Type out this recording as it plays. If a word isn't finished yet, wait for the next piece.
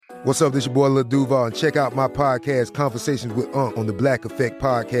What's up, this your boy Lil Duval, and check out my podcast, Conversations with Unc, on the Black Effect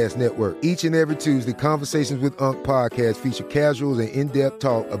Podcast Network. Each and every Tuesday, Conversations with Unc podcast feature casuals and in-depth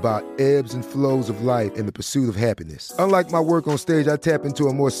talk about ebbs and flows of life and the pursuit of happiness. Unlike my work on stage, I tap into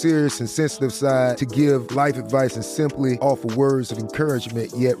a more serious and sensitive side to give life advice and simply offer words of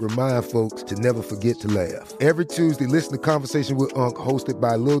encouragement, yet remind folks to never forget to laugh. Every Tuesday, listen to Conversations with Unc, hosted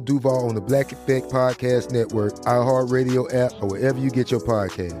by Lil Duval on the Black Effect Podcast Network, iHeartRadio app, or wherever you get your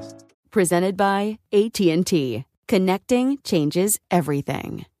podcasts. Presented by AT&T. Connecting changes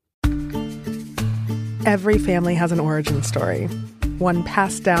everything. Every family has an origin story, one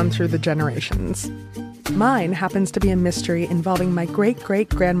passed down through the generations. Mine happens to be a mystery involving my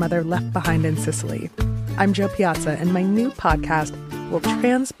great-great-grandmother left behind in Sicily. I'm Jo Piazza, and my new podcast will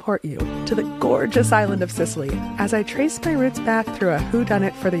transport you to the gorgeous island of Sicily as I trace my roots back through a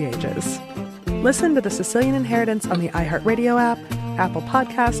whodunit for the ages. Listen to The Sicilian Inheritance on the iHeartRadio app, Apple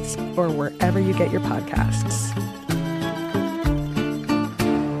Podcasts, or wherever you get your podcasts.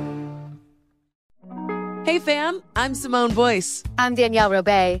 Hey fam, I'm Simone Boyce. I'm Danielle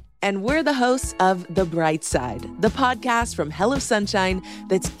Robay. And we're the hosts of The Bright Side, the podcast from Hello Sunshine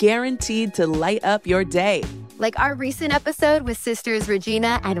that's guaranteed to light up your day. Like our recent episode with sisters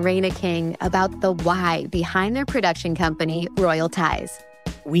Regina and Raina King about the why behind their production company, Royal Ties.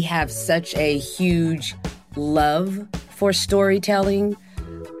 We have such a huge love for storytelling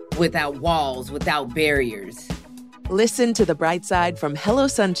without walls, without barriers. Listen to The Bright Side from Hello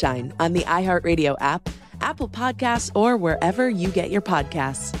Sunshine on the iHeartRadio app, Apple Podcasts, or wherever you get your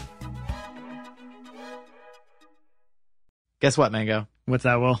podcasts. Guess what, Mango? What's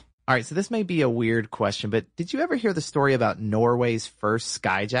that, Will? All right, so this may be a weird question, but did you ever hear the story about Norway's first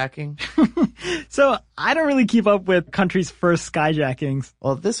skyjacking? So I don't really keep up with countries' first skyjackings.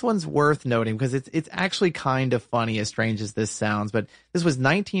 Well, this one's worth noting because it's actually kind of funny, as strange as this sounds. But this was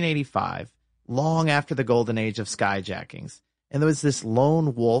 1985, long after the golden age of skyjackings. And there was this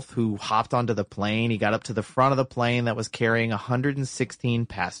lone wolf who hopped onto the plane. He got up to the front of the plane that was carrying 116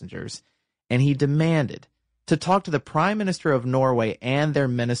 passengers, and he demanded to talk to the Prime Minister of Norway and their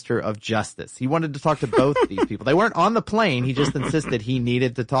Minister of Justice. He wanted to talk to both of these people. They weren't on the plane. He just insisted he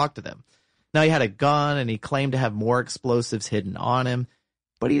needed to talk to them. Now, he had a gun, and he claimed to have more explosives hidden on him,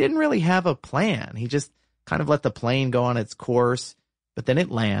 but he didn't really have a plan. He just kind of let the plane go on its course, but then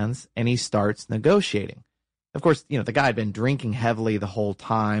it lands, and he starts negotiating. Of course, the guy had been drinking heavily the whole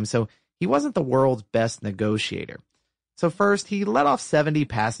time, so he wasn't the world's best negotiator. So first, he let off 70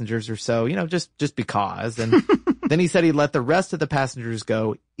 passengers or so, just because. And then he said he'd let the rest of the passengers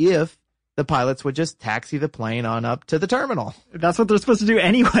go if the pilots would just taxi the plane on up to the terminal. That's what they're supposed to do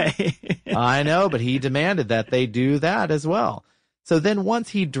anyway. I know, but he demanded that they do that as well. So then once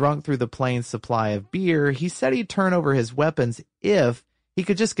he drunk through the plane's supply of beer, he said he'd turn over his weapons if he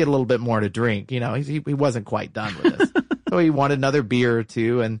could just get a little bit more to drink. He wasn't quite done with this. So he wanted another beer or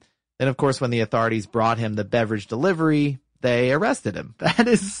two, and then, of course, when the authorities brought him the beverage delivery, they arrested him. That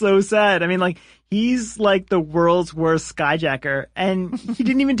is so sad. I mean, he's like the world's worst skyjacker, and he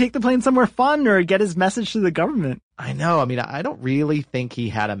didn't even take the plane somewhere fun or get his message to the government. I know. I mean, I don't really think he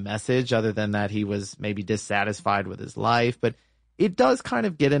had a message other than that he was maybe dissatisfied with his life, but it does kind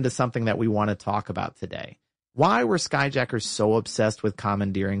of get into something that we want to talk about today. Why were skyjackers so obsessed with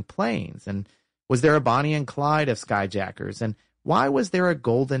commandeering planes? And was there a Bonnie and Clyde of skyjackers? And why was there a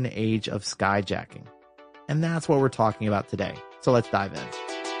golden age of skyjacking? And that's what we're talking about today. So let's dive in.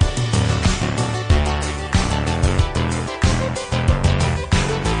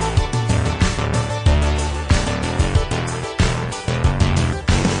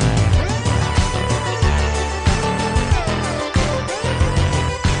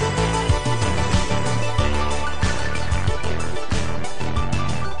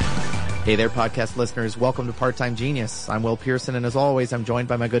 Hey there, podcast listeners. Welcome to Part-Time Genius. I'm Will Pearson, and as always, I'm joined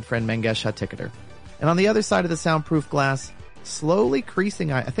by my good friend Mangesh Hattikudur. And on the other side of the soundproof glass, slowly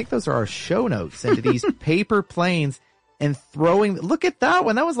creasing, I think those are our show notes, into these paper planes and throwing. Look at that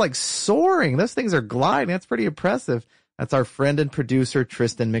one. That was like soaring. Those things are gliding. That's pretty impressive. That's our friend and producer,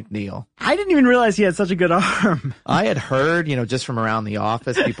 Tristan McNeil. I didn't even realize he had such a good arm. I had heard, just from around the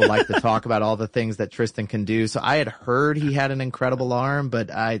office, people like to talk about all the things that Tristan can do. So I had heard he had an incredible arm,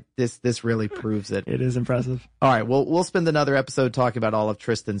 but this really proves it. It is impressive. All right, well, we'll spend another episode talking about all of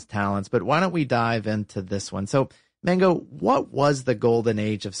Tristan's talents, but why don't we dive into this one? So, Mango, what was the golden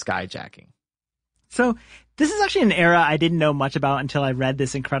age of skyjacking? So this is actually an era I didn't know much about until I read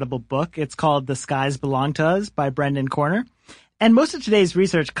this incredible book. It's called The Skies Belong to Us by Brendan Corner. And most of today's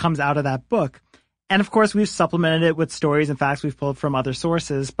research comes out of that book. And of course, we've supplemented it with stories and facts we've pulled from other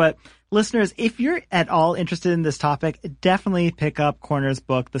sources. But listeners, if you're at all interested in this topic, definitely pick up Corner's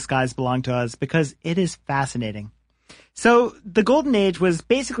book, The Skies Belong to Us, because it is fascinating. So the Golden Age was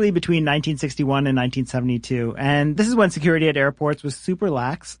basically between 1961 and 1972, and this is when security at airports was super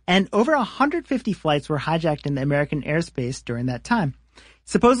lax, and over 150 flights were hijacked in the American airspace during that time.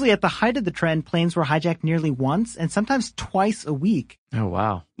 Supposedly at the height of the trend, planes were hijacked nearly once and sometimes twice a week. Oh,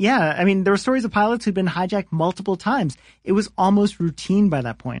 wow. Yeah, I mean, there were stories of pilots who'd been hijacked multiple times. It was almost routine by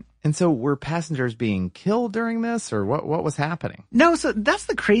that point. And so were passengers being killed during this, or what was happening? No, so that's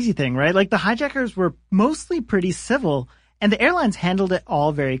the crazy thing, right? Like, the hijackers were mostly pretty civil, and the airlines handled it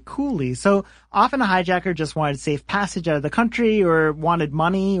all very coolly. So often a hijacker just wanted safe passage out of the country, or wanted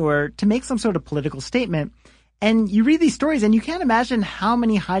money, or to make some sort of political statement. And you read these stories and you can't imagine how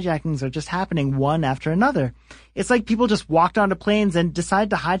many hijackings are just happening one after another. It's like people just walked onto planes and decided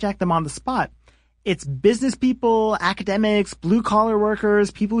to hijack them on the spot. It's business people, academics, blue-collar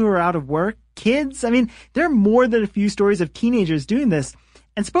workers, people who are out of work, kids. I mean, there are more than a few stories of teenagers doing this.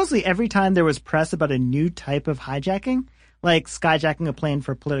 And supposedly every time there was press about a new type of hijacking, like skyjacking a plane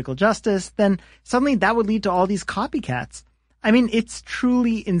for political justice, then suddenly that would lead to all these copycats. I mean, it's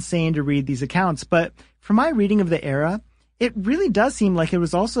truly insane to read these accounts, but from my reading of the era, it really does seem like it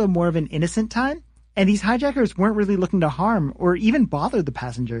was also more of an innocent time, and these hijackers weren't really looking to harm or even bother the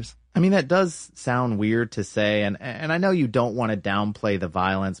passengers. I mean, that does sound weird to say, and I know you don't want to downplay the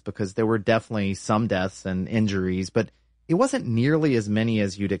violence because there were definitely some deaths and injuries, but it wasn't nearly as many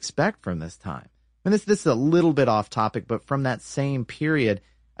as you'd expect from this time. And this is a little bit off topic, but from that same period,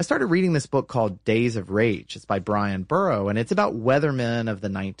 I started reading this book called Days of Rage. It's by Brian Burrow, and it's about weathermen of the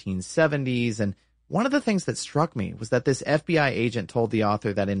 1970s. And one of the things that struck me was that this FBI agent told the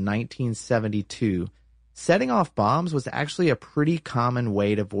author that in 1972, setting off bombs was actually a pretty common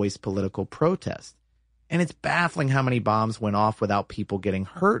way to voice political protest. And it's baffling how many bombs went off without people getting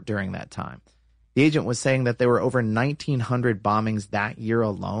hurt during that time. The agent was saying that there were over 1,900 bombings that year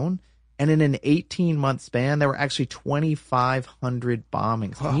alone. And in an 18-month span, there were actually 2,500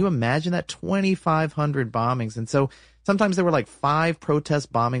 bombings. Can you imagine that? 2,500 bombings. And so sometimes there were like 5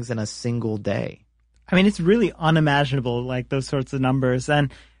 protest bombings in a single day. I mean, it's really unimaginable, like those sorts of numbers.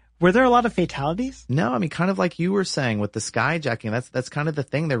 And were there a lot of fatalities? No, I mean, kind of like you were saying with the skyjacking, that's kind of the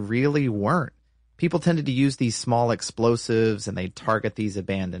thing. There really weren't. People tended to use these small explosives and they'd target these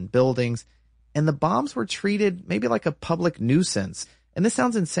abandoned buildings. And the bombs were treated maybe like a public nuisance. And this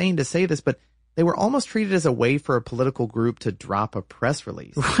sounds insane to say this, but they were almost treated as a way for a political group to drop a press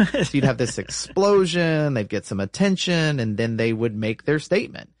release. So you'd have this explosion, they'd get some attention, and then they would make their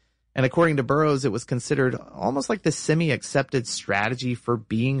statement. And according to Burroughs, it was considered almost like the semi-accepted strategy for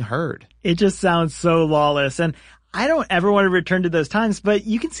being heard. It just sounds so lawless. And I don't ever want to return to those times, but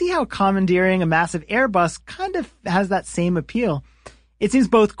you can see how commandeering a massive Airbus kind of has that same appeal. It seems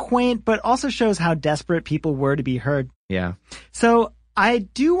both quaint, but also shows how desperate people were to be heard. Yeah. So I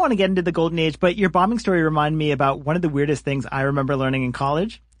do want to get into the Golden Age, but your bombing story reminded me about one of the weirdest things I remember learning in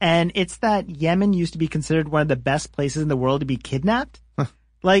college. And it's that Yemen used to be considered one of the best places in the world to be kidnapped.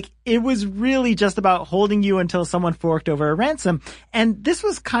 Like, it was really just about holding you until someone forked over a ransom. And this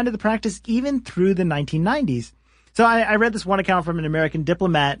was kind of the practice even through the 1990s. So I read this one account from an American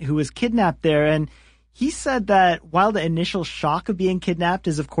diplomat who was kidnapped there, and he said that while the initial shock of being kidnapped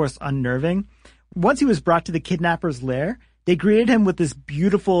is, of course, unnerving, once he was brought to the kidnapper's lair, they greeted him with this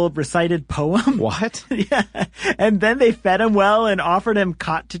beautiful recited poem. What? Yeah. And then they fed him well and offered him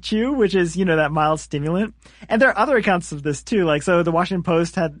khat to chew, which is, you know, that mild stimulant. And there are other accounts of this too. Like, so the Washington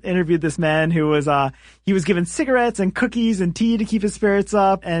Post had interviewed this man who was, he was given cigarettes and cookies and tea to keep his spirits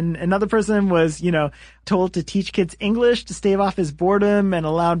up. And another person was, you know, told to teach kids English to stave off his boredom and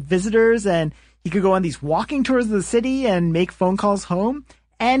allowed visitors. And he could go on these walking tours of the city and make phone calls home.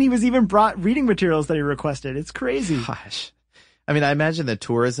 And he was even brought reading materials that he requested. It's crazy. Gosh. I mean, I imagine the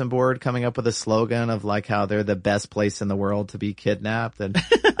tourism board coming up with a slogan of like how they're the best place in the world to be kidnapped. And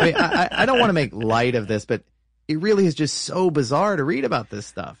I mean, I don't want to make light of this, but it really is just so bizarre to read about this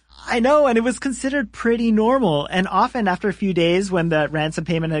stuff. I know, and it was considered pretty normal. And often after a few days when the ransom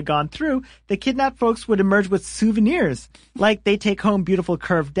payment had gone through, the kidnapped folks would emerge with souvenirs. Like they take home beautiful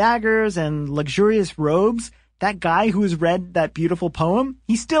curved daggers and luxurious robes. That guy who's read that beautiful poem,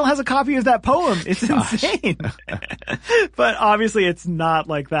 he still has a copy of that poem. It's insane. But obviously it's not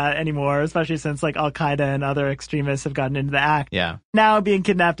like that anymore, especially since like Al-Qaeda and other extremists have gotten into the act. Yeah. Now being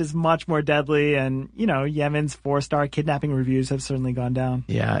kidnapped is much more deadly, and, you know, Yemen's 4-star kidnapping reviews have certainly gone down.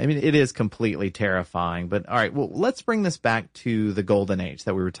 Yeah, I mean, it is completely terrifying. But all right, well, let's bring this back to the Golden Age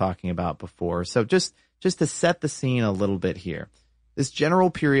that we were talking about before. So just to set the scene a little bit here. This general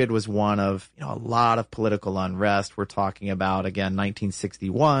period was one of, a lot of political unrest. We're talking about, again,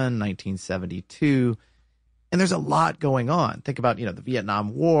 1961, 1972. And there's a lot going on. Think about, the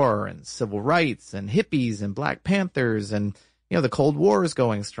Vietnam War and civil rights and hippies and Black Panthers and, the Cold War is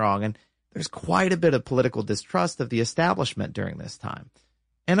going strong. And there's quite a bit of political distrust of the establishment during this time.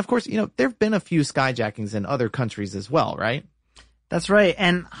 And of course, there have been a few skyjackings in other countries as well, right? That's right.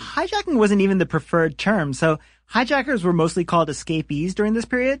 And hijacking wasn't even the preferred term. So hijackers were mostly called escapees during this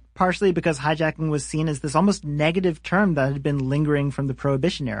period, partially because hijacking was seen as this almost negative term that had been lingering from the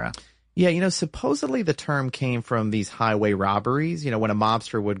Prohibition era. Yeah, supposedly the term came from these highway robberies, when a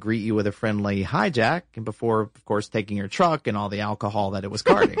mobster would greet you with a friendly hijack and before, of course, taking your truck and all the alcohol that it was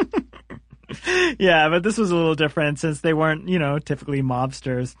carting. Yeah, but this was a little different since they weren't, typically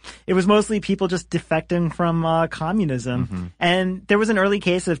mobsters. It was mostly people just defecting from communism. Mm-hmm. And there was an early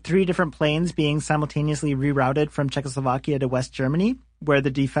case of 3 different planes being simultaneously rerouted from Czechoslovakia to West Germany, where the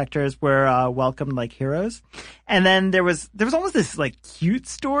defectors were welcomed like heroes. And then there was almost this cute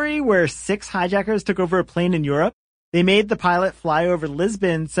story where 6 hijackers took over a plane in Europe. They made the pilot fly over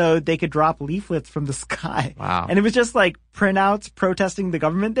Lisbon so they could drop leaflets from the sky. Wow. And it was just printouts protesting the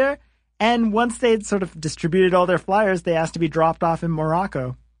government there. And once they'd sort of distributed all their flyers, they asked to be dropped off in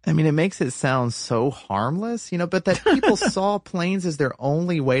Morocco. I mean, it makes it sound so harmless, but that people saw planes as their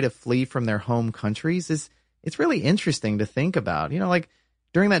only way to flee from their home countries it's really interesting to think about.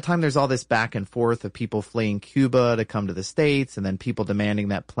 During that time, there's all this back and forth of people fleeing Cuba to come to the States and then people demanding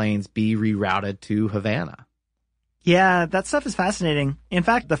that planes be rerouted to Havana. Yeah, that stuff is fascinating. In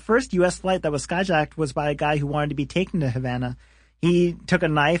fact, the first U.S. flight that was skyjacked was by a guy who wanted to be taken to Havana. He took a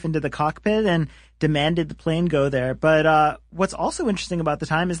knife into the cockpit and demanded the plane go there. But what's also interesting about the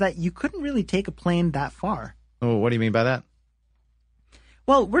time is that you couldn't really take a plane that far. Oh, what do you mean by that?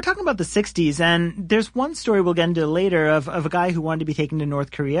 Well, we're talking about the 60s, and there's one story we'll get into later of a guy who wanted to be taken to North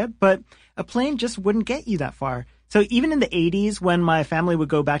Korea, but a plane just wouldn't get you that far. So even in the 80s, when my family would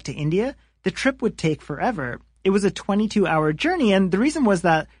go back to India, the trip would take forever. It was a 22-hour journey, and the reason was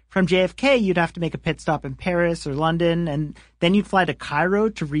that from JFK, you'd have to make a pit stop in Paris or London, and then you'd fly to Cairo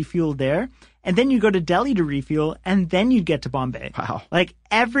to refuel there, and then you'd go to Delhi to refuel, and then you'd get to Bombay. Wow.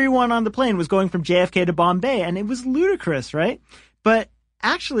 Everyone on the plane was going from JFK to Bombay, and it was ludicrous, right? But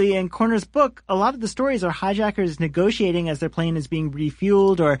actually, in Corner's book, a lot of the stories are hijackers negotiating as their plane is being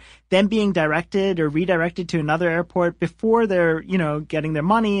refueled or them being directed or redirected to another airport before they're, getting their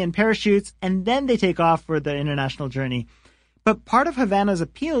money and parachutes, and then they take off for the international journey. But part of Havana's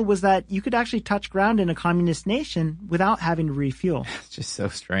appeal was that you could actually touch ground in a communist nation without having to refuel. It's just so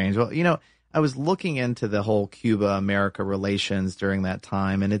strange. Well, I was looking into the whole Cuba-America relations during that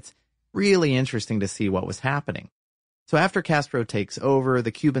time, and it's really interesting to see what was happening. So after Castro takes over,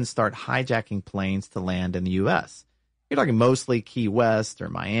 the Cubans start hijacking planes to land in the U.S. You're talking mostly Key West or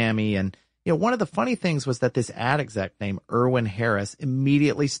Miami. And, one of the funny things was that this ad exec named Irwin Harris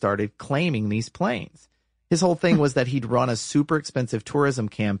immediately started claiming these planes. His whole thing was that he'd run a super expensive tourism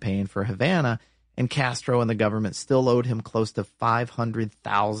campaign for Havana, and Castro and the government still owed him close to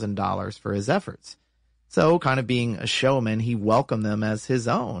 $500,000 for his efforts. So, kind of being a showman, he welcomed them as his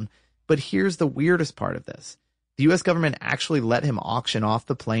own. But here's the weirdest part of this. The U.S. government actually let him auction off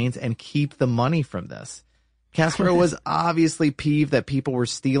the planes and keep the money from this. Castro was obviously peeved that people were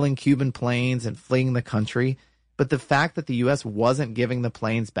stealing Cuban planes and fleeing the country, but the fact that the U.S. wasn't giving the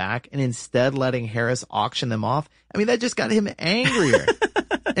planes back and instead letting Harris auction them off, that just got him angrier.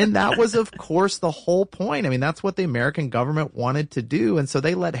 And that was, of course, the whole point. That's what the American government wanted to do, and so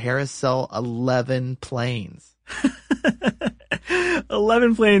they let Harris sell 11 planes.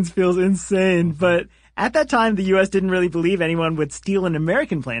 11 planes feels insane, but at that time, the U.S. didn't really believe anyone would steal an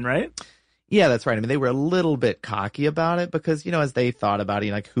American plane, right? Yeah, that's right. They were a little bit cocky about it because, as they thought about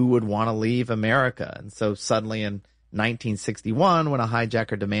it, who would want to leave America? And so suddenly in 1961, when a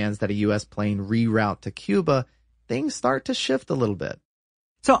hijacker demands that a U.S. plane reroute to Cuba, things start to shift a little bit.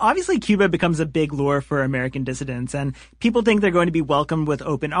 So obviously Cuba becomes a big lure for American dissidents, and people think they're going to be welcomed with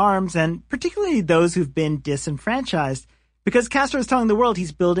open arms, and particularly those who've been disenfranchised, because Castro is telling the world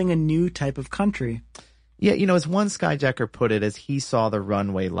he's building a new type of country. Yeah, as one skyjacker put it as he saw the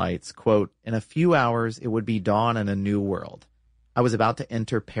runway lights, quote, "In a few hours, it would be dawn in a new world. I was about to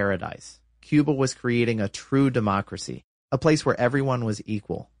enter paradise. Cuba was creating a true democracy, a place where everyone was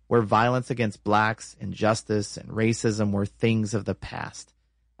equal, where violence against blacks, injustice, and racism were things of the past.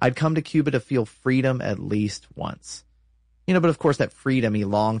 I'd come to Cuba to feel freedom at least once." But of course that freedom he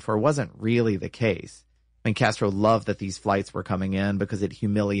longed for wasn't really the case. Castro loved that these flights were coming in because it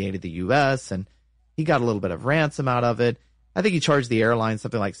humiliated the U.S., and he got a little bit of ransom out of it. I think he charged the airline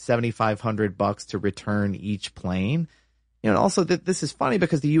something like $7,500 to return each plane. And also this is funny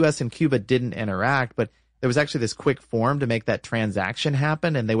because the U.S. and Cuba didn't interact, but there was actually this quick form to make that transaction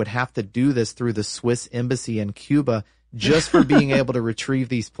happen, and they would have to do this through the Swiss embassy in Cuba just for being able to retrieve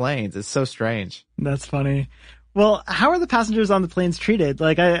these planes. It's so strange. That's funny. Well, how are the passengers on the planes treated?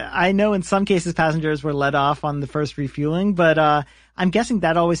 Like, I know in some cases passengers were let off on the first refueling, but I'm guessing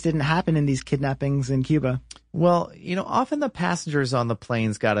that always didn't happen in these kidnappings in Cuba. Well, often the passengers on the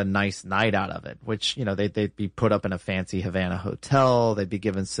planes got a nice night out of it, which, they'd be put up in a fancy Havana hotel. They'd be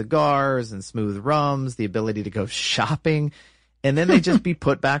given cigars and smooth rums, the ability to go shopping, and then they'd just be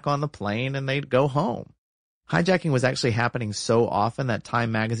put back on the plane and they'd go home. Hijacking was actually happening so often that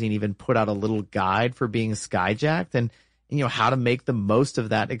Time magazine even put out a little guide for being skyjacked and, how to make the most of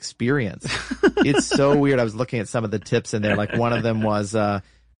that experience. It's so weird. I was looking at some of the tips in there. Like one of them was,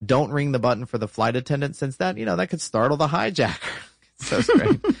 don't ring the button for the flight attendant, since that, that could startle the hijacker. It's so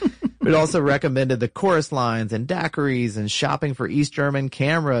strange. It also recommended the chorus lines and daiquiris and shopping for East German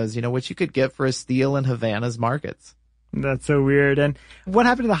cameras, which you could get for a steal in Havana's markets. That's so weird. And what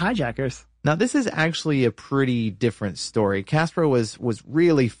happened to the hijackers? Now, this is actually a pretty different story. Castro was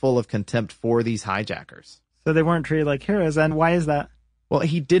really full of contempt for these hijackers. So they weren't treated like heroes, and why is that? Well,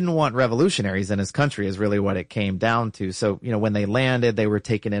 he didn't want revolutionaries in his country is really what it came down to. So, when they landed, they were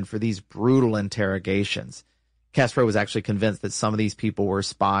taken in for these brutal interrogations. Castro was actually convinced that some of these people were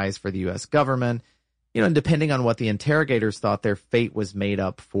spies for the U.S. government, and depending on what the interrogators thought, their fate was made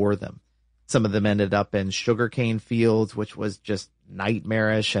up for them. Some of them ended up in sugarcane fields, which was just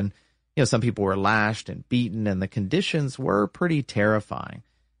nightmarish, and some people were lashed and beaten, and the conditions were pretty terrifying.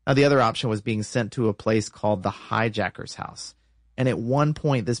 Now, the other option was being sent to a place called the Hijacker's House. And at one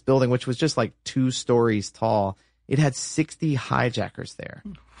point, this building, which was just like 2 stories tall, it had 60 hijackers there.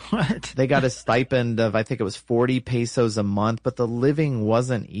 What? They got a stipend of, I think it was 40 pesos a month, but the living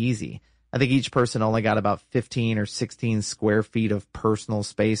wasn't easy. I think each person only got about 15 or 16 square feet of personal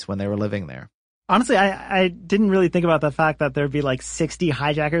space when they were living there. Honestly, I didn't really think about the fact that there'd be like 60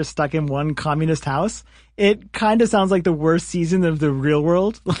 hijackers stuck in one communist house. It kind of sounds like the worst season of the real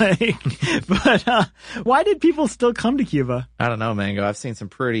world. But why did people still come to Cuba? I don't know, Mango. I've seen some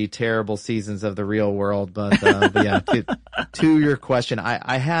pretty terrible seasons of the real world. But yeah, to your question,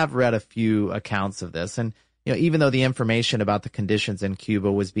 I have read a few accounts of this. And, even though the information about the conditions in Cuba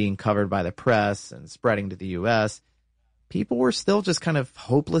was being covered by the press and spreading to the U.S., people were still just kind of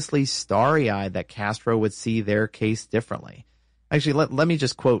hopelessly starry-eyed that Castro would see their case differently. Actually, let me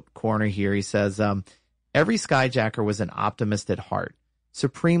just quote Corner here. He says, every skyjacker was an optimist at heart,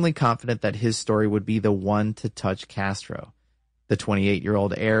 supremely confident that his story would be the one to touch Castro. The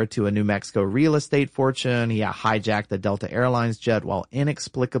 28-year-old heir to a New Mexico real estate fortune, he hijacked the Delta Airlines jet while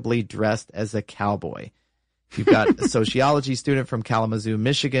inexplicably dressed as a cowboy. You've got a sociology student from Kalamazoo,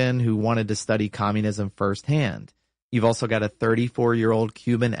 Michigan, who wanted to study communism firsthand. You've also got a 34-year-old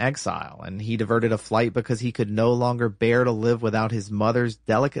Cuban exile, and he diverted a flight because he could no longer bear to live without his mother's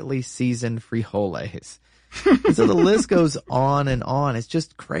delicately seasoned frijoles. So the list goes on and on. It's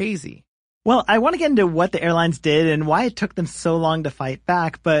just crazy. Well, I want to get into what the airlines did and why it took them so long to fight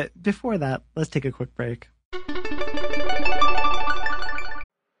back, but before that, let's take a quick break.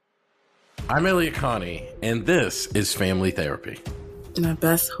 I'm Elliot Connie, and this is Family Therapy. My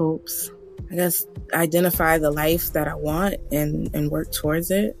best hopes, I guess, identify the life that I want and work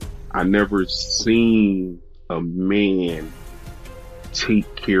towards it. I never seen a man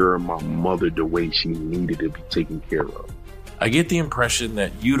take care of my mother the way she needed to be taken care of. I get the impression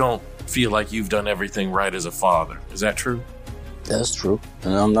that you don't feel like you've done everything right as a father. Is that true? That's true,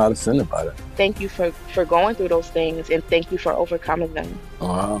 and I'm not offended by that. Thank you for going through those things, and thank you for overcoming them.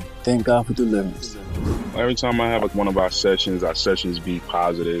 Wow. Thank God for deliverance. Every time I have one of our sessions be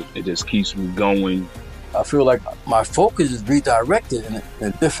positive. It just keeps me going. I feel like my focus is redirected in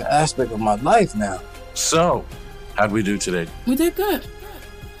a different aspect of my life now. So, how'd we do today? We did good.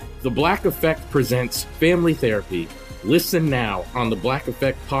 The Black Effect presents Family Therapy. Listen now on the Black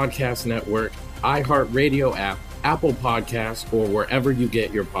Effect Podcast Network, iHeartRadio app, Apple Podcasts, or wherever you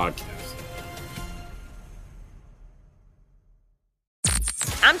get your podcasts.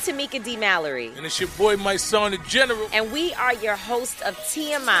 I'm Tamika D. Mallory. And it's your boy, my son, the General. And we are your hosts of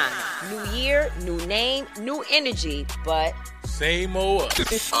TMI. New year, new name, new energy, but same old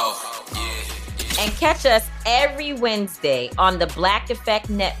us. Oh, yeah. And catch us every Wednesday on the Black Effect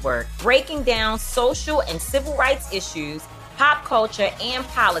Network, breaking down social and civil rights issues, pop culture, and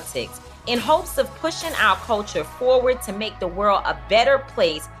politics, in hopes of pushing our culture forward to make the world a better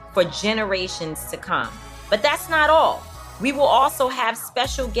place for generations to come. But that's not all. We will also have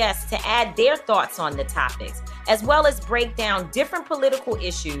special guests to add their thoughts on the topics, as well as break down different political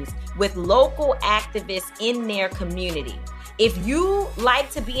issues with local activists in their community. If you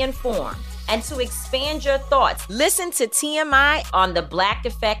like to be informed and to expand your thoughts, listen to TMI on the Black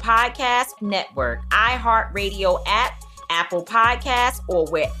Effect Podcast Network, iHeartRadio app, Apple Podcasts, or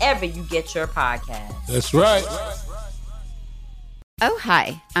wherever you get your podcasts. That's right. Oh,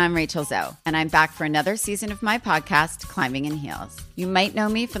 hi, I'm Rachel Zoe, and I'm back for another season of my podcast, Climbing in Heels. You might know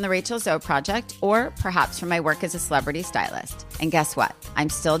me from the Rachel Zoe Project, or perhaps from my work as a celebrity stylist. And guess what? I'm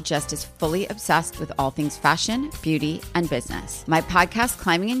still just as fully obsessed with all things fashion, beauty, and business. My podcast,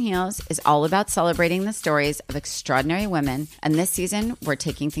 Climbing in Heels, is all about celebrating the stories of extraordinary women, and this season, we're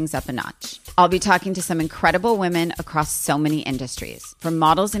taking things up a notch. I'll be talking to some incredible women across so many industries, from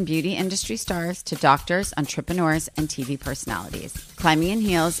models and beauty industry stars to doctors, entrepreneurs, and TV personalities. Climbing in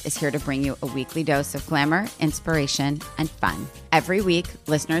Heels is here to bring you a weekly dose of glamour, inspiration, and fun. Every week,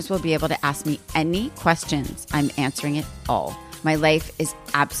 listeners will be able to ask me any questions. I'm answering it all. My life is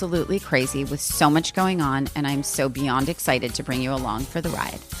absolutely crazy with so much going on, and I'm so beyond excited to bring you along for the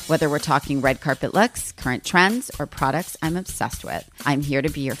ride. Whether we're talking red carpet looks, current trends, or products I'm obsessed with, I'm here to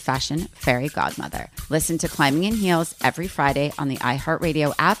be your fashion fairy godmother. Listen to Climbing in Heels every Friday on the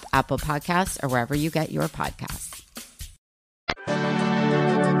iHeartRadio app, Apple Podcasts, or wherever you get your podcasts.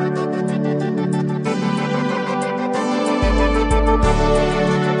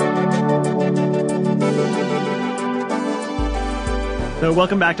 So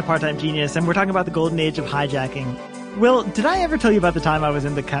welcome back to Part-Time Genius, and we're talking about the golden age of hijacking. Will, did I ever tell you about the time I was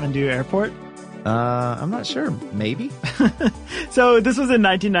in the Kathmandu airport? I'm not sure. Maybe. So this was in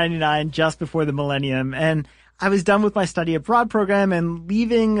 1999, just before the millennium, and I was done with my study abroad program and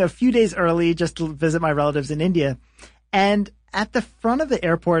leaving a few days early just to visit my relatives in India. And at the front of the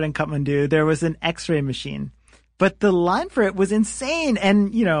airport in Kathmandu, there was an X-ray machine. But the line for it was insane.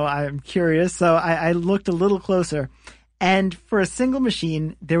 And, you know, I'm curious, so I looked a little closer. And for a single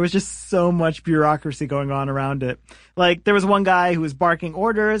machine, there was just so much bureaucracy going on around it. Like, there was one guy who was barking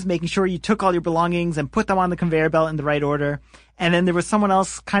orders, making sure you took all your belongings and put them on the conveyor belt in the right order. And then there was someone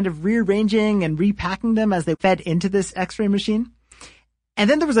else kind of rearranging and repacking them as they fed into this X-ray machine. And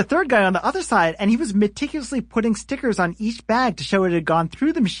then there was a third guy on the other side, and he was meticulously putting stickers on each bag to show it had gone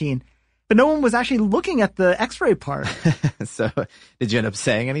through the machine. But no one was actually looking at the X-ray part. So, did you end up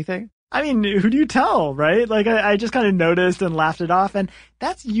saying anything? I mean, who do you tell, right? Like, I just kind of noticed and laughed it off, and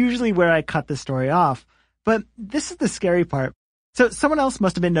that's usually where I cut the story off. But this is the scary part. So someone else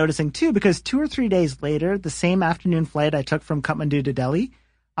must have been noticing too, because 2 or 3 days later, the same afternoon flight I took from Kathmandu to Delhi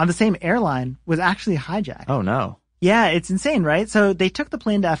on the same airline was actually hijacked. Oh, no. Yeah, it's insane, right? So they took the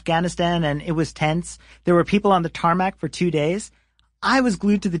plane to Afghanistan, and it was tense. There were people on the tarmac for 2 days. I was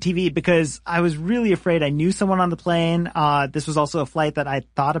glued to the TV because I was really afraid. I knew someone on the plane. This was also a flight that I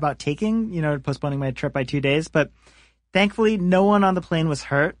thought about taking, you know, postponing my trip by 2 days. But thankfully, no one on the plane was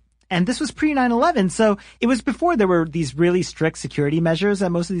hurt. And this was pre 9/11. So it was before there were these really strict security measures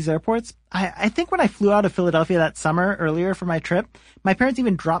at most of these airports. I think when I flew out of Philadelphia that summer earlier for my trip, my parents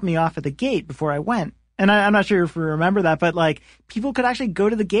even dropped me off at the gate before I went. And I'm not sure if you remember that, but like people could actually go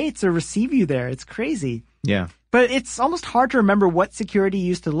to the gates or receive you there. It's crazy. Yeah. But it's almost hard to remember what security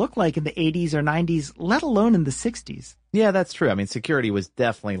used to look like in the 80s or 90s, let alone in the 60s. Yeah, that's true. I mean, security was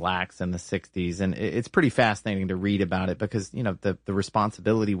definitely lax in the 60s, and it's pretty fascinating to read about it because, you know, the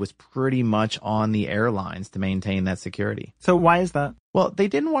responsibility was pretty much on the airlines to maintain that security. So why is that? Well, they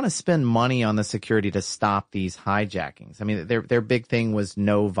didn't want to spend money on the security to stop these hijackings. I mean, their big thing was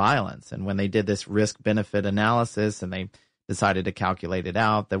no violence. And when they did this risk-benefit analysis and they decided to calculate it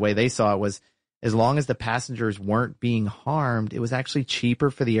out, the way they saw it was as long as the passengers weren't being harmed, it was actually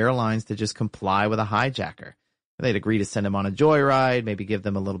cheaper for the airlines to just comply with a hijacker. They'd agree to send them on a joyride, maybe give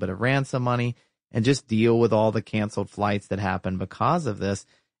them a little bit of ransom money, and just deal with all the canceled flights that happened because of this.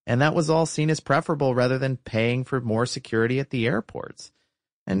 And that was all seen as preferable rather than paying for more security at the airports.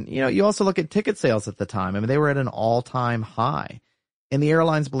 And, you know, you also look at ticket sales at the time. I mean, they were at an all-time high. And the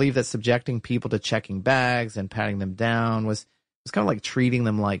airlines believed that subjecting people to checking bags and patting them down was kind of like treating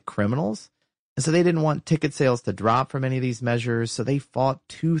them like criminals. And so they didn't want ticket sales to drop from any of these measures, so they fought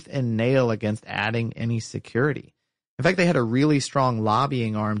tooth and nail against adding any security. In fact, they had a really strong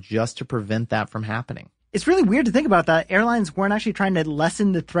lobbying arm just to prevent that from happening. It's really weird to think about that. Airlines weren't actually trying to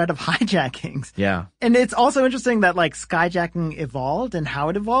lessen the threat of hijackings. Yeah. And it's also interesting that, like, skyjacking evolved and how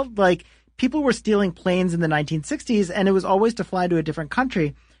it evolved. Like, people were stealing planes in the 1960s, and it was always to fly to a different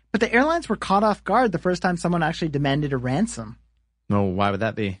country. But the airlines were caught off guard the first time someone actually demanded a ransom. Oh, why would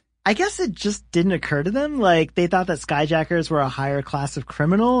that be? I guess it just didn't occur to them. Like, they thought that skyjackers were a higher class of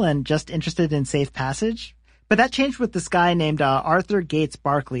criminal and just interested in safe passage. But that changed with this guy named Arthur Gates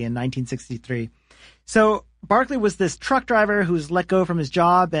Barkley in 1963. So Barkley was this truck driver who was let go from his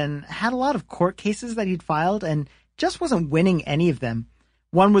job and had a lot of court cases that he'd filed and just wasn't winning any of them.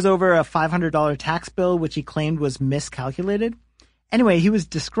 One was over a $500 tax bill, which he claimed was miscalculated. Anyway, he was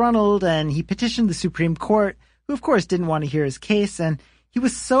disgruntled and he petitioned the Supreme Court, who of course didn't want to hear his case, and he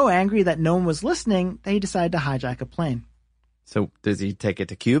was so angry that no one was listening that he decided to hijack a plane. So does he take it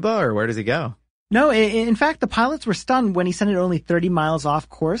to Cuba, or where does he go? No, in fact, the pilots were stunned when he sent it only 30 miles off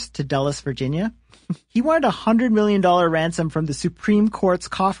course to Dulles, Virginia. He wanted a $100 million ransom from the Supreme Court's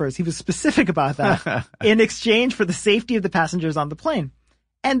coffers. He was specific about that in exchange for the safety of the passengers on the plane.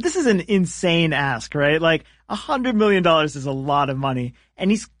 And this is an insane ask, right? Like, $100 million is a lot of money.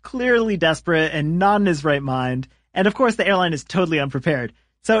 And he's clearly desperate and not in his right mind. And of course, the airline is totally unprepared.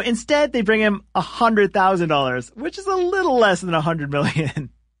 So instead, they bring him $100,000, which is a little less than $100 million.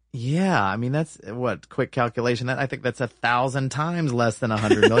 Yeah, I mean, that's quick calculation. I think that's 1,000 times less than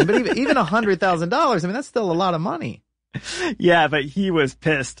 $100 million. But even $100,000, I mean, that's still a lot of money. Yeah, but he was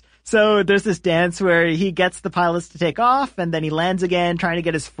pissed. So there's this dance where he gets the pilots to take off, and then he lands again, trying to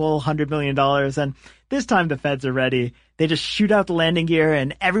get his full $100 million. And this time the feds are ready. They just shoot out the landing gear,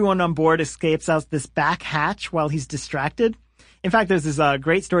 and everyone on board escapes out this back hatch while he's distracted. In fact, there's this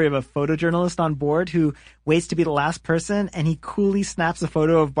great story of a photojournalist on board who waits to be the last person, and he coolly snaps a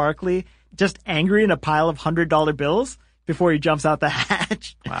photo of Barkley just angry in a pile of $100 bills before he jumps out the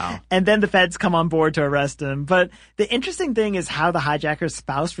hatch. Wow. And then the feds come on board to arrest him. But the interesting thing is how the hijacker's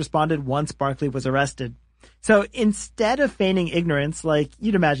spouse responded once Barkley was arrested. So instead of feigning ignorance, like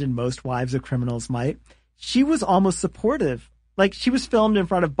you'd imagine most wives of criminals might, she was almost supportive. Like, she was filmed in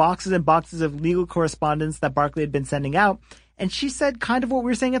front of boxes and boxes of legal correspondence that Barkley had been sending out. And she said kind of what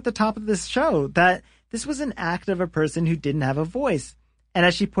we were saying at the top of this show, that this was an act of a person who didn't have a voice. And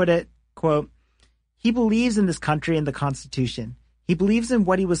as she put it, quote, "He believes in this country and the Constitution. He believes in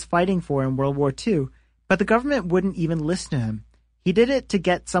what he was fighting for in World War II, but the government wouldn't even listen to him. He did it to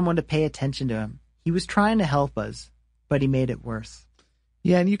get someone to pay attention to him. He was trying to help us, but he made it worse."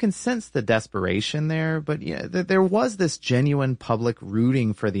 Yeah, and you can sense the desperation there, but yeah, there was this genuine public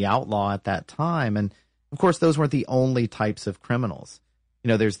rooting for the outlaw at that time, and of course, those weren't the only types of criminals. You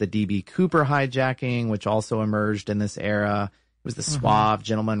know, there's the D.B. Cooper hijacking, which also emerged in this era. It was the suave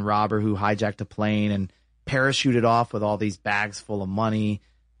gentleman robber who hijacked a plane and parachuted off with all these bags full of money.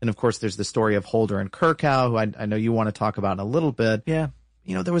 And of course, there's the story of Holder and Kirkhow, who I know you want to talk about in a little bit. Yeah.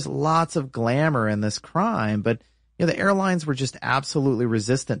 You know, there was lots of glamour in this crime, but you know, the airlines were just absolutely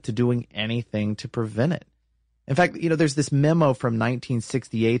resistant to doing anything to prevent it. In fact, you know, there's this memo from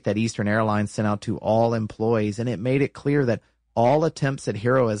 1968 that Eastern Airlines sent out to all employees, and it made it clear that all attempts at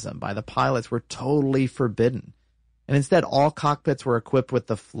heroism by the pilots were totally forbidden. And instead, all cockpits were equipped with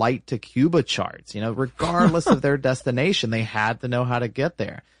the flight to Cuba charts. You know, regardless of their destination, they had to know how to get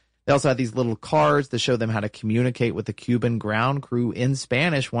there. They also had these little cards to show them how to communicate with the Cuban ground crew in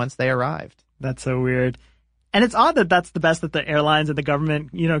Spanish once they arrived. That's so weird. And it's odd that that's the best that the airlines and the government,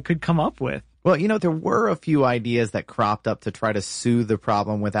 you know, could come up with. Well, you know, there were a few ideas that cropped up to try to soothe the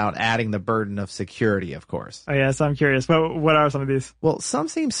problem without adding the burden of security, of course. Oh, yeah, so I'm curious. What are some of these? Well, some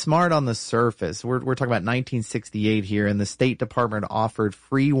seem smart on the surface. We're talking about 1968 here, and the State Department offered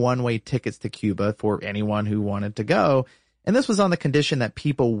free one-way tickets to Cuba for anyone who wanted to go. And this was on the condition that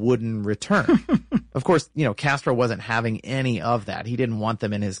people wouldn't return. Of course, you know, Castro wasn't having any of that. He didn't want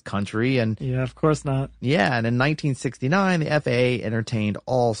them in his country. And yeah, of course not. Yeah, and in 1969, the FAA entertained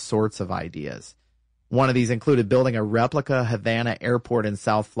all sorts of ideas. One of these included building a replica Havana airport in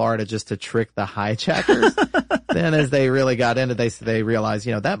South Florida just to trick the hijackers. Then as they really got into it, they realized,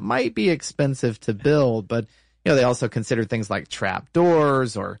 you know, that might be expensive to build. But, you know, they also considered things like trap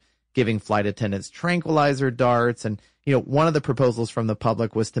doors or giving flight attendants tranquilizer darts. And, you know, one of the proposals from the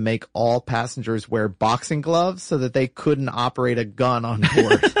public was to make all passengers wear boxing gloves so that they couldn't operate a gun on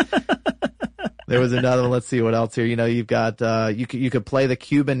board. There was another one. Let's see what else here. You know, you've got, you could play the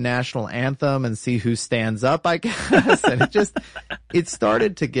Cuban national anthem and see who stands up, I guess. And it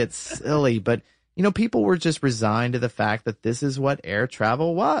started to get silly, but, you know, people were just resigned to the fact that this is what air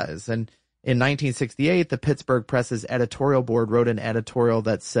travel was. And in 1968, the Pittsburgh Press's editorial board wrote an editorial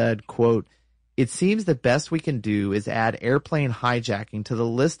that said, quote, "It seems the best we can do is add airplane hijacking to the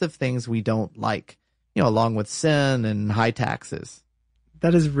list of things we don't like, you know, along with sin and high taxes."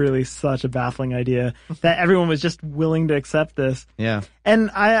 That is really such a baffling idea that everyone was just willing to accept this. Yeah.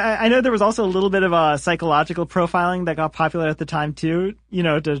 And I know there was also a little bit of a psychological profiling that got popular at the time too, you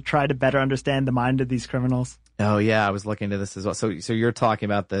know, to try to better understand the mind of these criminals. Oh yeah, I was looking into this as well. So you're talking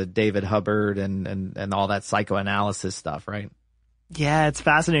about the David Hubbard and all that psychoanalysis stuff, right? Yeah, it's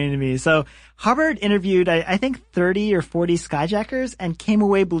fascinating to me. So Hubbard interviewed, I think 30 or 40 skyjackers and came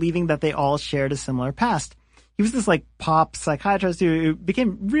away believing that they all shared a similar past. He was this like pop psychiatrist who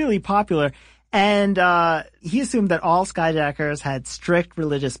became really popular. And he assumed that all skyjackers had strict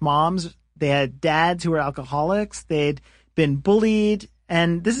religious moms. They had dads who were alcoholics. They'd been bullied.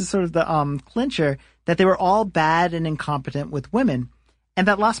 And this is sort of the clincher, that they were all bad and incompetent with women. And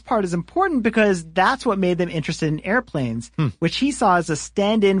that last part is important because that's what made them interested in airplanes, which he saw as a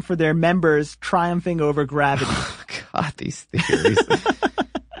stand-in for their members triumphing over gravity. God, these theories.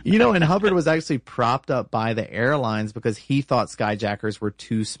 And Hubbard was actually propped up by the airlines because he thought skyjackers were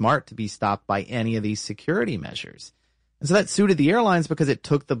too smart to be stopped by any of these security measures. And so that suited the airlines because it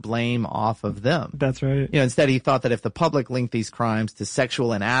took the blame off of them. That's right. Instead, he thought that if the public linked these crimes to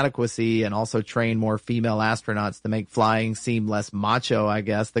sexual inadequacy and also trained more female astronauts to make flying seem less macho, I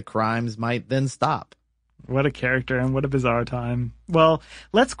guess, the crimes might then stop. What a character and what a bizarre time. Well,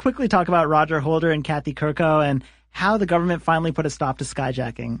 let's quickly talk about Roger Holder and Kathy Kurkow and how the government finally put a stop to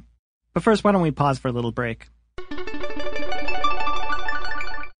skyjacking. But first, why don't we pause for a little break?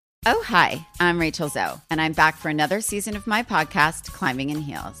 Oh, hi, I'm Rachel Zoe, and I'm back for another season of my podcast, Climbing in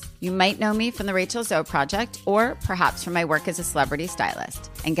Heels. You might know me from the Rachel Zoe Project, or perhaps from my work as a celebrity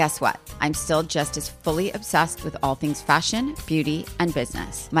stylist. And guess what? I'm still just as fully obsessed with all things fashion, beauty, and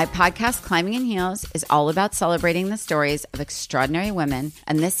business. My podcast, Climbing in Heels, is all about celebrating the stories of extraordinary women,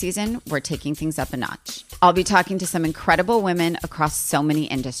 and this season, we're taking things up a notch. I'll be talking to some incredible women across so many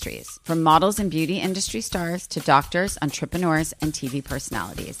industries, from models and beauty industry stars to doctors, entrepreneurs, and TV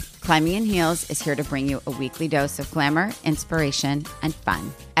personalities. Climbing in Heels is here to bring you a weekly dose of glamour, inspiration, and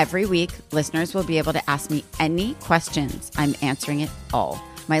fun. Every week, listeners will be able to ask me any questions. I'm answering it all.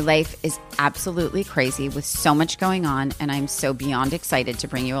 My life is absolutely crazy with so much going on, and I'm so beyond excited to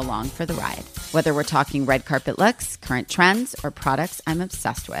bring you along for the ride. Whether we're talking red carpet looks, current trends, or products I'm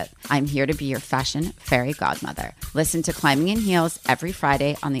obsessed with, I'm here to be your fashion fairy godmother. Listen to Climbing in Heels every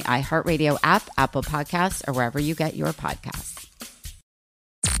Friday on the iHeartRadio app, Apple Podcasts, or wherever you get your podcasts.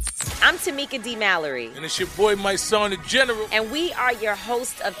 I'm Tamika D. Mallory. And it's your boy, my son, the General. And we are your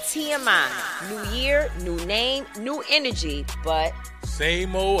hosts of TMI. New year, new name, new energy, but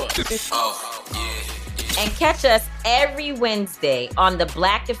same old us. Oh, yeah. And catch us every Wednesday on the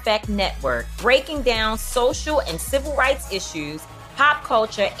Black Effect Network, breaking down social and civil rights issues, pop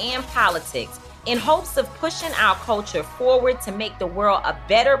culture, and politics in hopes of pushing our culture forward to make the world a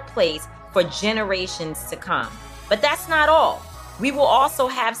better place for generations to come. But that's not all. We will also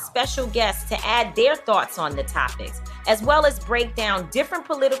have special guests to add their thoughts on the topics, as well as break down different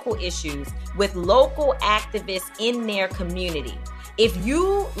political issues with local activists in their community. If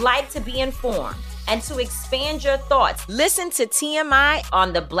you like to be informed and to expand your thoughts, listen to TMI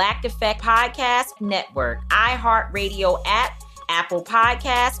on the Black Effect Podcast Network, iHeartRadio app, Apple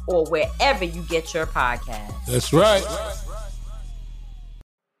Podcasts, or wherever you get your podcasts. That's right.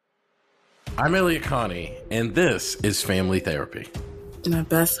 I'm Elliot Connie, and this is Family Therapy. My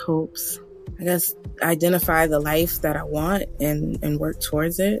best hopes, I guess, identify the life that I want and work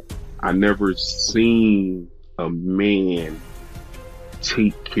towards it. I never seen a man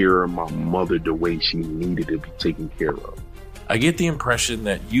take care of my mother the way she needed to be taken care of. I get the impression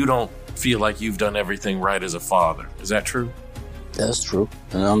that you don't feel like you've done everything right as a father. Is that true? That's true,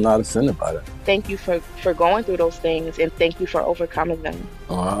 and I'm not offended by that. Thank you for going through those things, and thank you for overcoming them.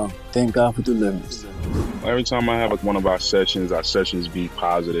 Wow. Thank God for deliverance. Every time I have one of our sessions be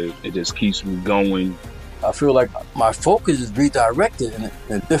positive. It just keeps me going. I feel like my focus is redirected in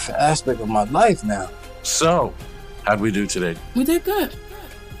a different aspect of my life now. So, how'd we do today? We did good.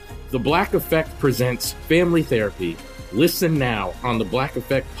 The Black Effect presents Family Therapy. Listen now on the Black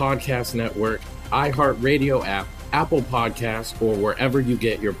Effect Podcast Network, iHeartRadio app, Apple Podcasts, or wherever you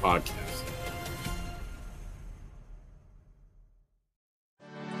get your podcasts.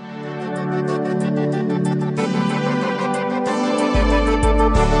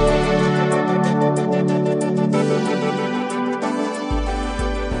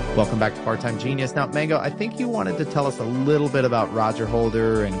 Welcome back to Part-Time Genius. Now, Mango, I think you wanted to tell us a little bit about Roger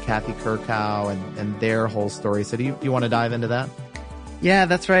Holder and Kathy Kurkow and their whole story. So do you want to dive into that? Yeah,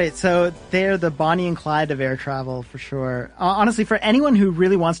 that's right. So they're the Bonnie and Clyde of air travel for sure. Honestly, for anyone who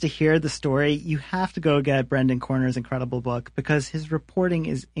really wants to hear the story, you have to go get Brendan Corner's incredible book because his reporting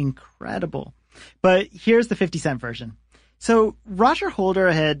is incredible. But here's the 50-cent version. So Roger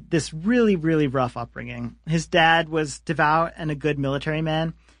Holder had this really, really rough upbringing. His dad was devout and a good military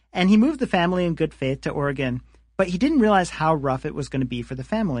man, and he moved the family in good faith to Oregon, but he didn't realize how rough it was going to be for the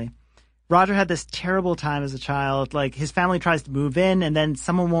family. Roger had this terrible time as a child. Like, his family tries to move in, and then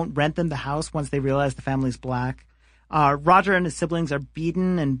someone won't rent them the house once they realize the family's black. Roger and his siblings are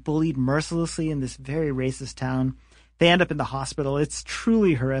beaten and bullied mercilessly in this very racist town. They end up in the hospital. It's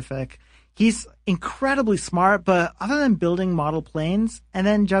truly horrific. He's incredibly smart, but other than building model planes and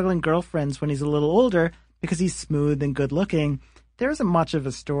then juggling girlfriends when he's a little older because he's smooth and good looking, there isn't much of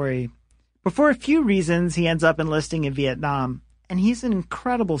a story. But for a few reasons, he ends up enlisting in Vietnam, and he's an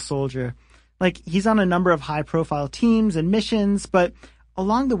incredible soldier. Like, he's on a number of high-profile teams and missions, but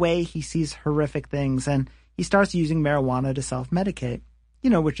along the way, he sees horrific things, and he starts using marijuana to self-medicate,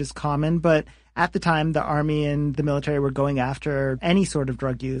 which is common, but at the time, the army and the military were going after any sort of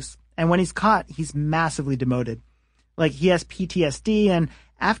drug use. And when he's caught, he's massively demoted. Like, he has PTSD, and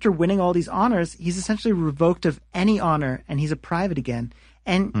after winning all these honors, he's essentially revoked of any honor, and he's a private again.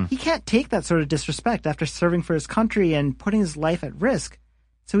 And he can't take that sort of disrespect after serving for his country and putting his life at risk.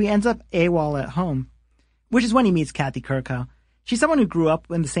 So he ends up AWOL at home, which is when he meets Kathy Kirkhope. She's someone who grew up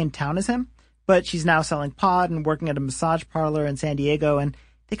in the same town as him, but she's now selling pot and working at a massage parlor in San Diego, and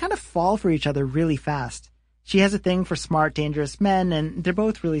they kind of fall for each other really fast. She has a thing for smart, dangerous men, and they're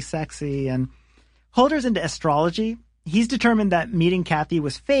both really sexy. And Holder's into astrology. He's determined that meeting Kathy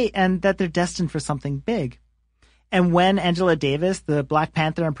was fate and that they're destined for something big. And when Angela Davis, the Black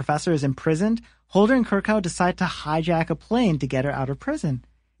Panther and professor, is imprisoned, Holder and Kirkhope decide to hijack a plane to get her out of prison.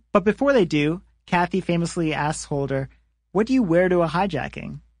 But before they do, Kathy famously asks Holder, "What do you wear to a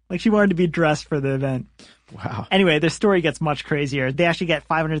hijacking?" Like, she wanted to be dressed for the event. Wow. Anyway, their story gets much crazier. They actually get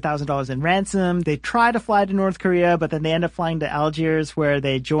 $500,000 in ransom. They try to fly to North Korea, but then they end up flying to Algiers, where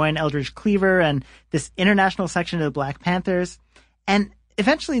they join Eldridge Cleaver and this international section of the Black Panthers. And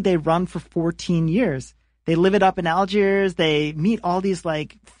eventually they run for 14 years. They live it up in Algiers. They meet all these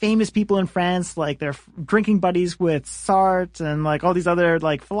famous people in France, like they're drinking buddies with Sartre and all these other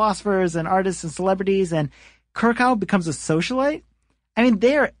philosophers and artists and celebrities. And Kirkhope becomes a socialite. I mean,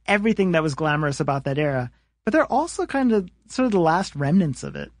 they are everything that was glamorous about that era, but they're also kind of sort of the last remnants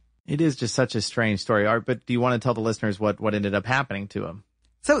of it. It is just such a strange story, Art, but do you want to tell the listeners what ended up happening to him?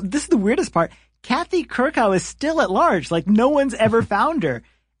 So this is the weirdest part. Kathy Kirkhope is still at large. No one's ever found her.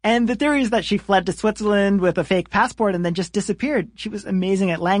 And the theory is that she fled to Switzerland with a fake passport and then just disappeared. She was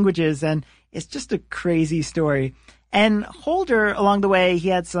amazing at languages, and it's just a crazy story. And Holder, along the way, he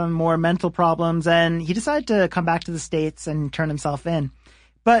had some more mental problems, and he decided to come back to the States and turn himself in.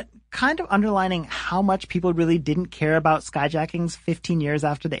 But kind of underlining how much people really didn't care about skyjackings 15 years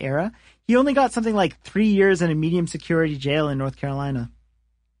after the era, he only got something like 3 years in a medium security jail in North Carolina.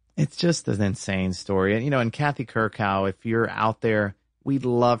 It's just an insane story. And, and Kathy Kirkhope, if you're out there, we'd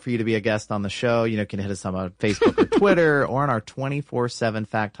love for you to be a guest on the show. You can hit us on Facebook or Twitter or on our 24/7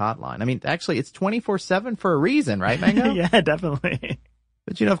 fact hotline. I mean, actually, it's 24/7 for a reason, right, Mango? Yeah, definitely.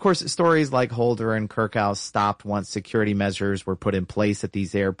 But, of course, stories like Holder and Kirkhope stopped once security measures were put in place at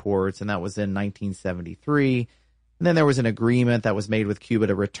these airports, and that was in 1973. And then there was an agreement that was made with Cuba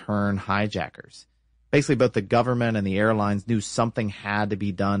to return hijackers. Basically, both the government and the airlines knew something had to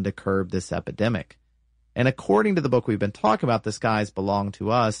be done to curb this epidemic. And according to the book we've been talking about, The Skies Belong to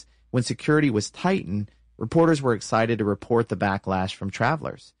Us, when security was tightened, reporters were excited to report the backlash from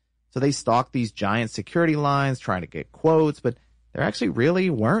travelers. So they stalked these giant security lines trying to get quotes, but there actually really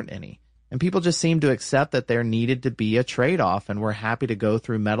weren't any. And people just seemed to accept that there needed to be a trade-off and were happy to go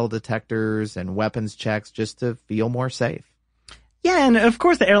through metal detectors and weapons checks just to feel more safe. Yeah, and of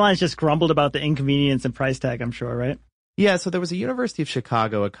course the airlines just grumbled about the inconvenience and price tag, I'm sure, right? Yeah, so there was a University of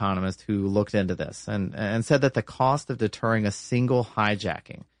Chicago economist who looked into this and said that the cost of deterring a single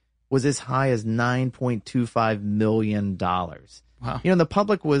hijacking was as high as $9.25 million. Wow. And the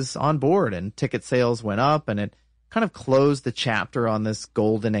public was on board and ticket sales went up, and it kind of closed the chapter on this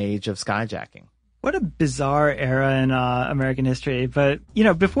golden age of skyjacking. What a bizarre era in American history. But,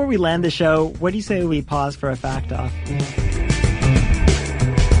 before we land the show, what do you say we pause for a fact off?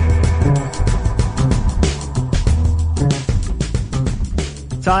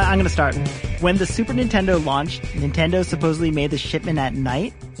 So I'm going to start. When the Super Nintendo launched, Nintendo supposedly made the shipment at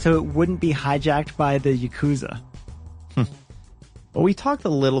night so it wouldn't be hijacked by the Yakuza. Well, we talked a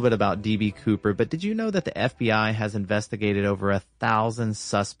little bit about D.B. Cooper, but did you know that the FBI has investigated over 1,000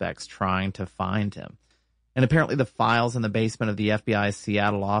 suspects trying to find him? And apparently the files in the basement of the FBI's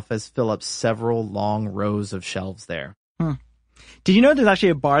Seattle office fill up several long rows of shelves there. Did you know there's actually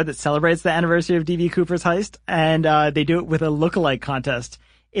a bar that celebrates the anniversary of D.B. Cooper's heist? And they do it with a lookalike contest.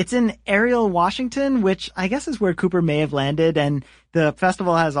 It's in Ariel, Washington, which I guess is where Cooper may have landed. And the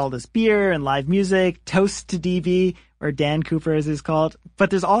festival has all this beer and live music, toast to DB, or Dan Cooper as he's called. But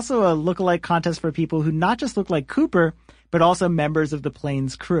there's also a lookalike contest for people who not just look like Cooper, but also members of the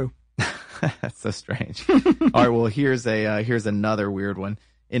plane's crew. That's so strange. All right, well, here's another weird one.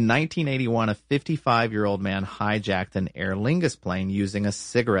 In 1981, a 55-year-old man hijacked an Aer Lingus plane using a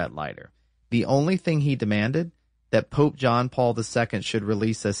cigarette lighter. The only thing he demanded that Pope John Paul II should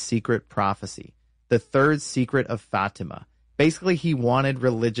release a secret prophecy, the third secret of Fatima. Basically, he wanted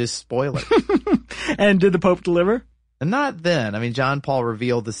religious spoilers. And did the Pope deliver? Not then. I mean, John Paul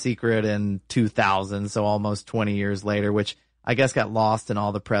revealed the secret in 2000, so almost 20 years later, which I guess got lost in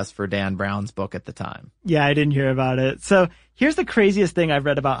all the press for Dan Brown's book at the time. Yeah, I didn't hear about it. So here's the craziest thing I've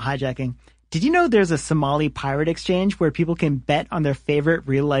read about hijacking. Did you know there's a Somali pirate exchange where people can bet on their favorite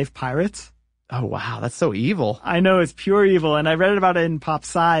real-life pirates? Oh, wow. That's so evil. I know, it's pure evil, and I read about it in Pop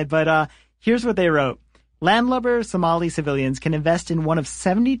Sci, but here's what they wrote. Landlubber Somali civilians can invest in one of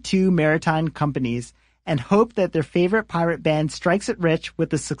 72 maritime companies and hope that their favorite pirate band strikes it rich with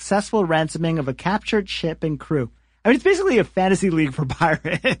the successful ransoming of a captured ship and crew. I mean, it's basically a fantasy league for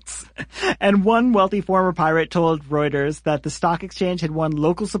pirates. And one wealthy former pirate told Reuters that the stock exchange had won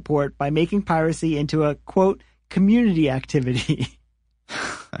local support by making piracy into a, quote, community activity.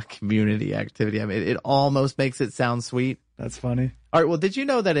 A community activity. I mean, it almost makes it sound sweet. That's funny. All right, well, did you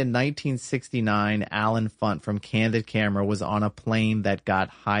know that in 1969, Alan Funt from Candid Camera was on a plane that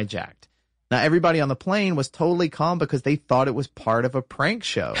got hijacked? Now, everybody on the plane was totally calm because they thought it was part of a prank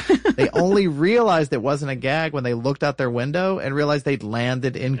show. They only realized it wasn't a gag when they looked out their window and realized they'd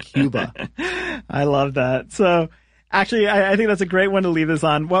landed in Cuba. I love that. So, actually, I think that's a great one to leave this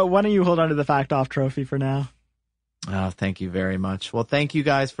on. Well, why don't you hold on to the Fact Off trophy for now? Oh, thank you very much. Well, thank you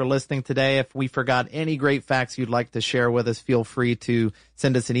guys for listening today. If we forgot any great facts you'd like to share with us, feel free to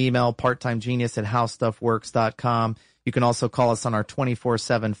send us an email, parttimegenius@howstuffworks.com. You can also call us on our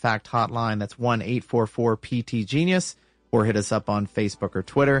 24/7 fact hotline. That's 1-844-PT-GENIUS, or hit us up on Facebook or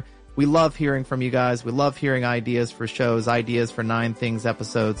Twitter. We love hearing from you guys. We love hearing ideas for shows, ideas for 9 Things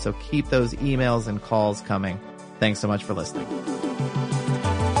episodes. So keep those emails and calls coming. Thanks so much for listening.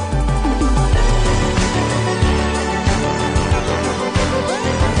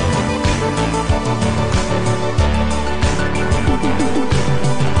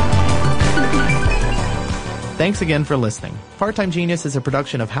 Thanks again for listening. Part-Time Genius is a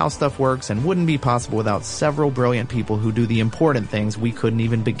production of How Stuff Works and wouldn't be possible without several brilliant people who do the important things we couldn't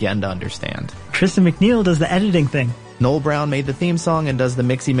even begin to understand. Tristan McNeil does the editing thing. Noel Brown made the theme song and does the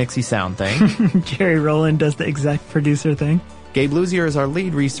mixy sound thing. Jerry Rowland does the exec producer thing. Gabe Luzier is our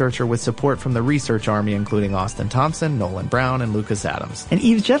lead researcher with support from the research army, including Austin Thompson, Nolan Brown, and Lucas Adams. And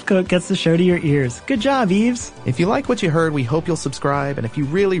Eves Jeffcoat gets the show to your ears. Good job, Eves. If you like what you heard, we hope you'll subscribe. And if you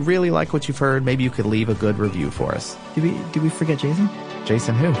really, really like what you've heard, maybe you could leave a good review for us. Did we forget Jason?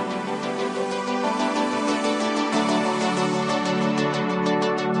 Jason who?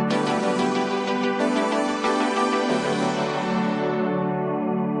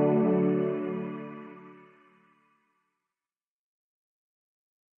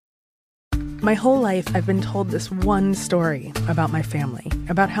 My whole life, I've been told this one story about my family,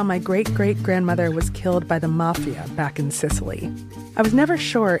 about how my great-great-grandmother was killed by the mafia back in Sicily. I was never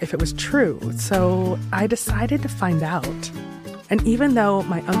sure if it was true, so I decided to find out. And even though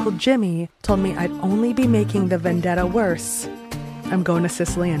my Uncle Jimmy told me I'd only be making the vendetta worse, I'm going to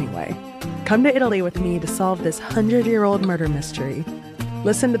Sicily anyway. Come to Italy with me to solve this 100-year-old murder mystery.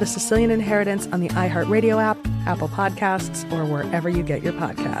 Listen to The Sicilian Inheritance on the iHeartRadio app, Apple Podcasts, or wherever you get your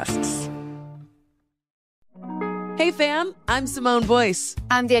podcasts. Hey fam, I'm Simone Boyce.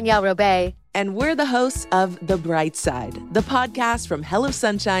 I'm Danielle Robay. And we're the hosts of The Bright Side, the podcast from Hello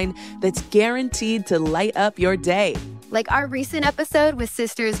Sunshine that's guaranteed to light up your day. Like our recent episode with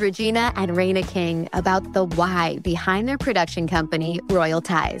sisters Regina and Raina King about the why behind their production company, Royal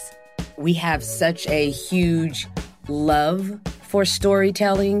Ties. We have such a huge love for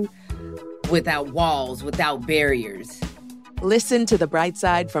storytelling without walls, without barriers. Listen to The Bright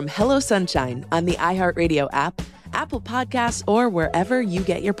Side from Hello Sunshine on the iHeartRadio app, Apple Podcasts, or wherever you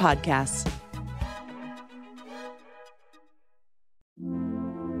get your podcasts.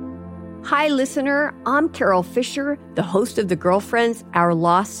 Hi, listener. I'm Carol Fisher, the host of The Girlfriends, Our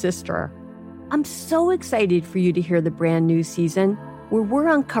Lost Sister. I'm so excited for you to hear the brand new season where we're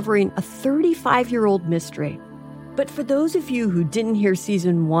uncovering a 35-year-old mystery. But for those of you who didn't hear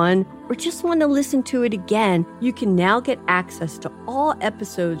season 1 or just want to listen to it again, you can now get access to all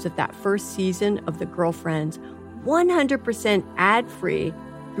episodes of that first season of The Girlfriends 100% ad-free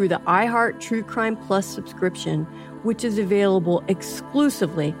through the iHeart True Crime Plus subscription, which is available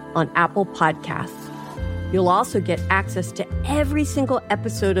exclusively on Apple Podcasts. You'll also get access to every single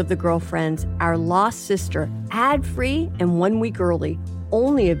episode of The Girlfriends, Our Lost Sister, ad-free and 1 week early,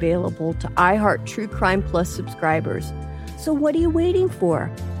 only available to iHeart True Crime Plus subscribers. So what are you waiting for?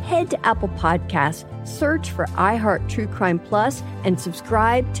 Head to Apple Podcasts, search for iHeart True Crime Plus, and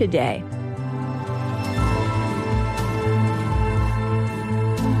subscribe today.